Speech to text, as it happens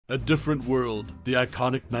A Different World, the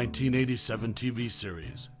iconic 1987 TV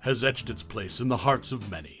series, has etched its place in the hearts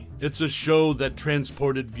of many. It's a show that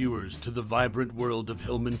transported viewers to the vibrant world of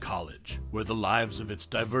Hillman College, where the lives of its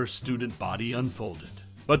diverse student body unfolded.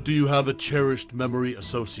 But do you have a cherished memory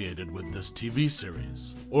associated with this TV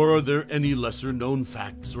series? Or are there any lesser-known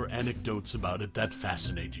facts or anecdotes about it that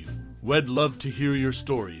fascinate you? We'd love to hear your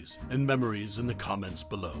stories and memories in the comments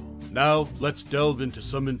below. Now, let's delve into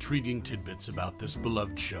some intriguing tidbits about this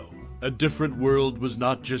beloved show. A Different World was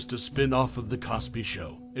not just a spin-off of The Cosby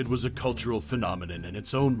Show. It was a cultural phenomenon in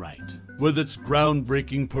its own right. With its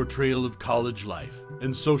groundbreaking portrayal of college life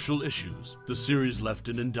and social issues, the series left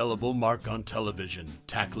an indelible mark on television,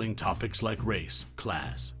 tackling topics like race,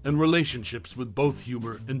 class, and relationships with both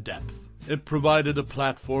humor and depth. It provided a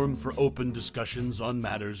platform for open discussions on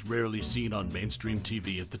matters rarely seen on mainstream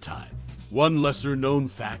TV at the time. One lesser-known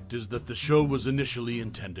fact is that the show was initially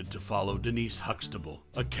intended to follow Denise Huxtable,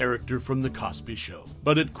 a character from The Cosby Show,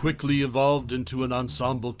 but it quickly evolved into an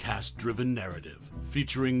ensemble cast-driven narrative,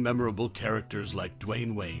 featuring memorable characters like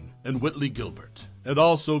Dwayne and Whitley Gilbert. It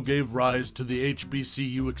also gave rise to the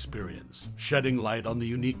HBCU experience, shedding light on the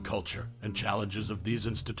unique culture and challenges of these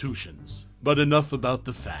institutions. But enough about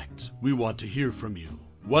the facts. We want to hear from you.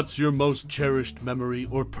 What's your most cherished memory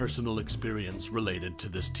or personal experience related to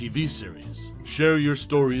this TV series? Share your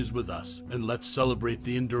stories with us, and let's celebrate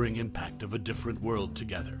the enduring impact of A Different World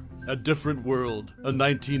together. A Different World, a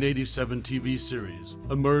 1987 TV series,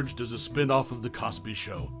 emerged as a spin-off of The Cosby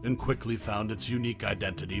Show and quickly found its unique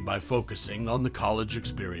identity by focusing on the college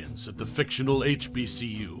experience at the fictional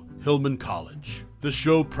HBCU, Hillman College. The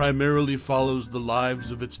show primarily follows the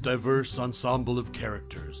lives of its diverse ensemble of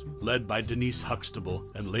characters, led by Denise Huxtable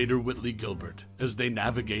and later Whitley Gilbert, as they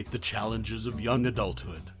navigate the challenges of young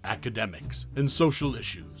adulthood, academics, and social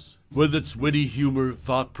issues. With its witty humor,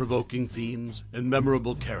 thought-provoking themes, and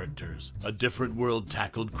memorable characters, A Different World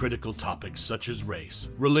tackled critical topics such as race,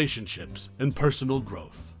 relationships, and personal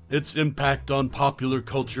growth. Its impact on popular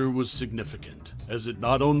culture was significant, as it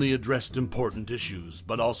not only addressed important issues,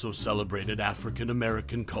 but also celebrated African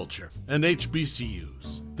American culture and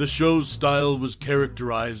HBCUs. The show's style was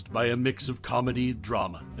characterized by a mix of comedy,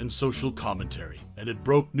 drama, and social commentary, and it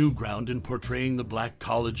broke new ground in portraying the Black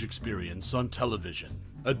college experience on television.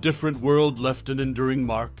 A Different World left an enduring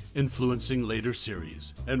mark, influencing later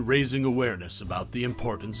series, and raising awareness about the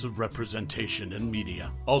importance of representation in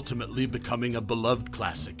media, ultimately becoming a beloved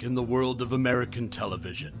classic in the world of American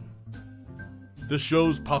television. The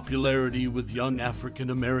show's popularity with young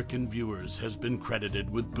African-American viewers has been credited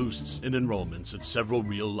with boosts in enrollments at several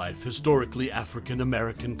real-life historically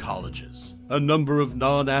African-American colleges. A number of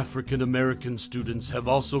non-African-American students have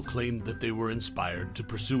also claimed that they were inspired to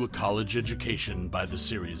pursue a college education by the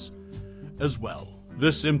series as well.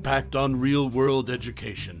 This impact on real-world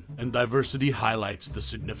education and diversity highlights the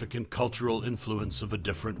significant cultural influence of A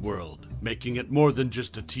Different World, making it more than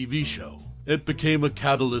just a TV show. It became a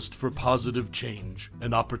catalyst for positive change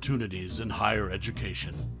and opportunities in higher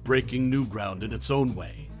education, breaking new ground in its own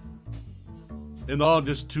way. In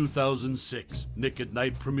August 2006, Nick at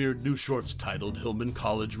Night premiered new shorts titled Hillman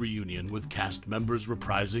College Reunion, with cast members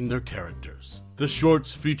reprising their characters. The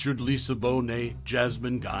shorts featured Lisa Bonet,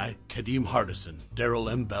 Jasmine Guy, Kadeem Hardison,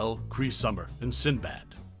 Darryl M. Bell, Cree Summer, and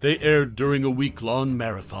Sinbad. They aired during a week-long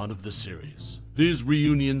marathon of the series. These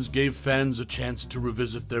reunions gave fans a chance to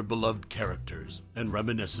revisit their beloved characters and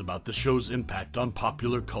reminisce about the show's impact on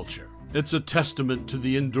popular culture. It's a testament to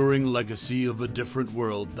the enduring legacy of A Different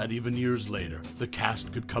World that even years later, the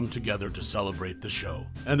cast could come together to celebrate the show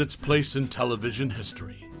and its place in television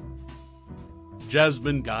history.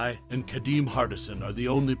 Jasmine Guy and Kadeem Hardison are the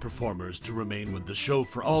only performers to remain with the show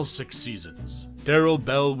for all 6 seasons. Darryl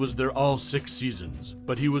Bell was there all 6 seasons,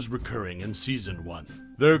 but he was recurring in season 1.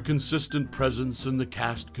 Their consistent presence in the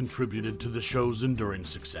cast contributed to the show's enduring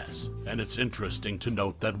success, and it's interesting to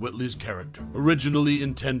note that Whitley's character, originally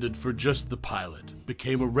intended for just the pilot,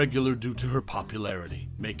 became a regular due to her popularity,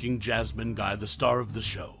 making Jasmine Guy the star of the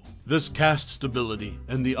show. This cast stability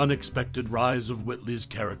and the unexpected rise of Whitley's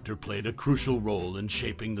character played a crucial role in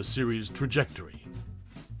shaping the series' trajectory.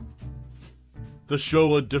 The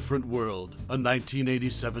show A Different World, a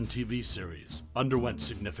 1987 TV series, underwent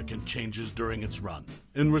significant changes during its run.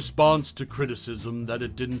 In response to criticism that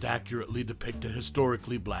it didn't accurately depict a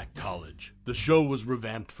historically Black college, the show was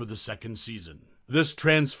revamped for the 2nd season. This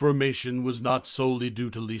transformation was not solely due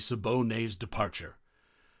to Lisa Bonet's departure,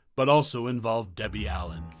 but also involved Debbie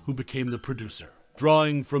Allen, who became the producer.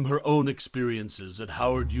 Drawing from her own experiences at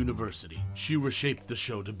Howard University, she reshaped the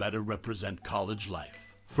show to better represent college life.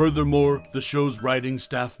 Furthermore, the show's writing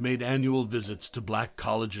staff made annual visits to black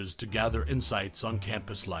colleges to gather insights on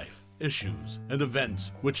campus life, issues, and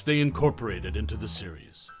events which they incorporated into the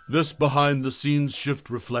series. This behind-the-scenes shift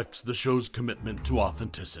reflects the show's commitment to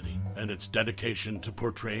authenticity and its dedication to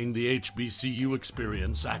portraying the HBCU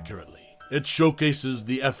experience accurately. It showcases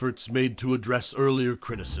the efforts made to address earlier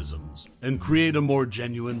criticisms and create a more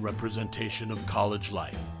genuine representation of college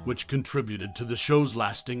life, which contributed to the show's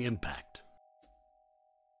lasting impact.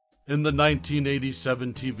 In the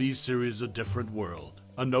 1987 TV series A Different World,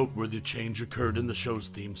 a noteworthy change occurred in the show's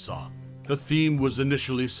theme song. The theme was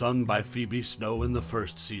initially sung by Phoebe Snow in the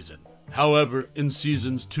first season. However, in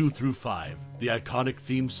seasons 2 through 5, the iconic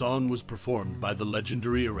theme song was performed by the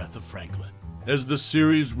legendary Aretha Franklin. As the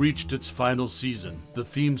series reached its final season, the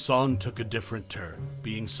theme song took a different turn,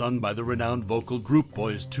 being sung by the renowned vocal group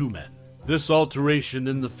Boyz II Men. This alteration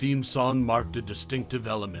in the theme song marked a distinctive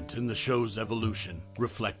element in the show's evolution,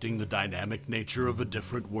 reflecting the dynamic nature of A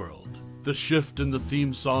Different World. The shift in the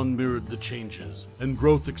theme song mirrored the changes and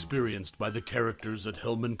growth experienced by the characters at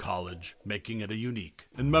Hillman College, making it a unique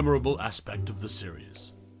and memorable aspect of the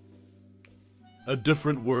series. A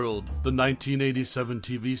Different World, the 1987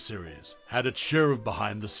 TV series, had its share of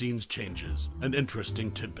behind-the-scenes changes and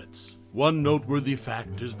interesting tidbits. One noteworthy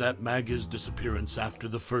fact is that Maggie's disappearance after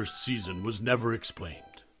the first season was never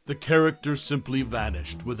explained. The character simply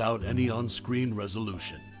vanished without any on-screen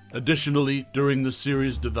resolution. Additionally, during the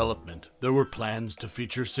series' development, there were plans to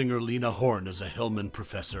feature singer Lena Horne as a Hillman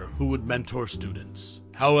professor who would mentor students.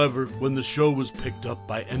 However, when the show was picked up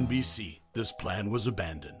by NBC, this plan was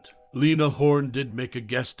abandoned. Lena Horne did make a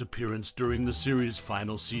guest appearance during the series'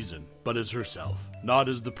 final season, but as herself, not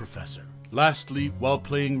as the professor. Lastly, while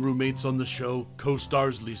playing roommates on the show,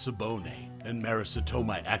 co-stars Lisa Bonet and Marissa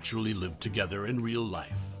Tomei actually lived together in real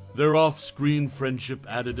life. Their off-screen friendship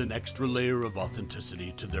added an extra layer of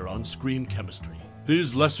authenticity to their on-screen chemistry.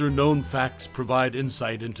 These lesser-known facts provide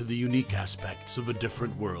insight into the unique aspects of A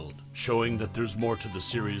Different World, showing that there's more to the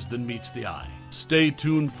series than meets the eye. Stay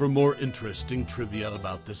tuned for more interesting trivia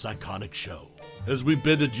about this iconic show. As we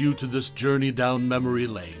bid adieu to this journey down memory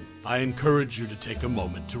lane, I encourage you to take a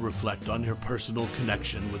moment to reflect on your personal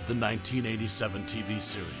connection with the 1987 TV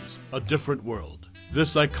series, A Different World.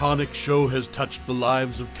 This iconic show has touched the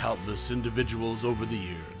lives of countless individuals over the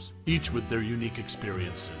years, each with their unique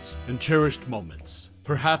experiences and cherished moments.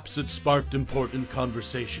 Perhaps it sparked important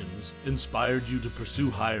conversations, inspired you to pursue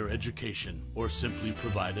higher education, or simply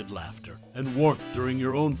provided laughter and warmth during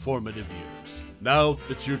your own formative years. Now,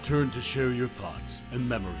 it's your turn to share your thoughts and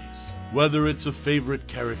memories. Whether it's a favorite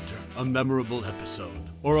character, a memorable episode,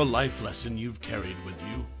 or a life lesson you've carried with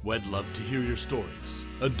you, we'd love to hear your stories.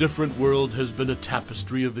 A Different World has been a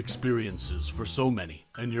tapestry of experiences for so many,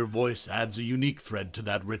 and your voice adds a unique thread to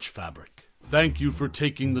that rich fabric. Thank you for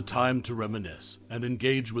taking the time to reminisce and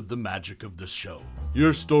engage with the magic of this show.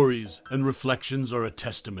 Your stories and reflections are a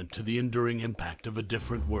testament to the enduring impact of A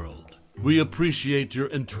Different World. We appreciate your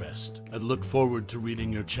interest and look forward to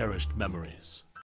reading your cherished memories.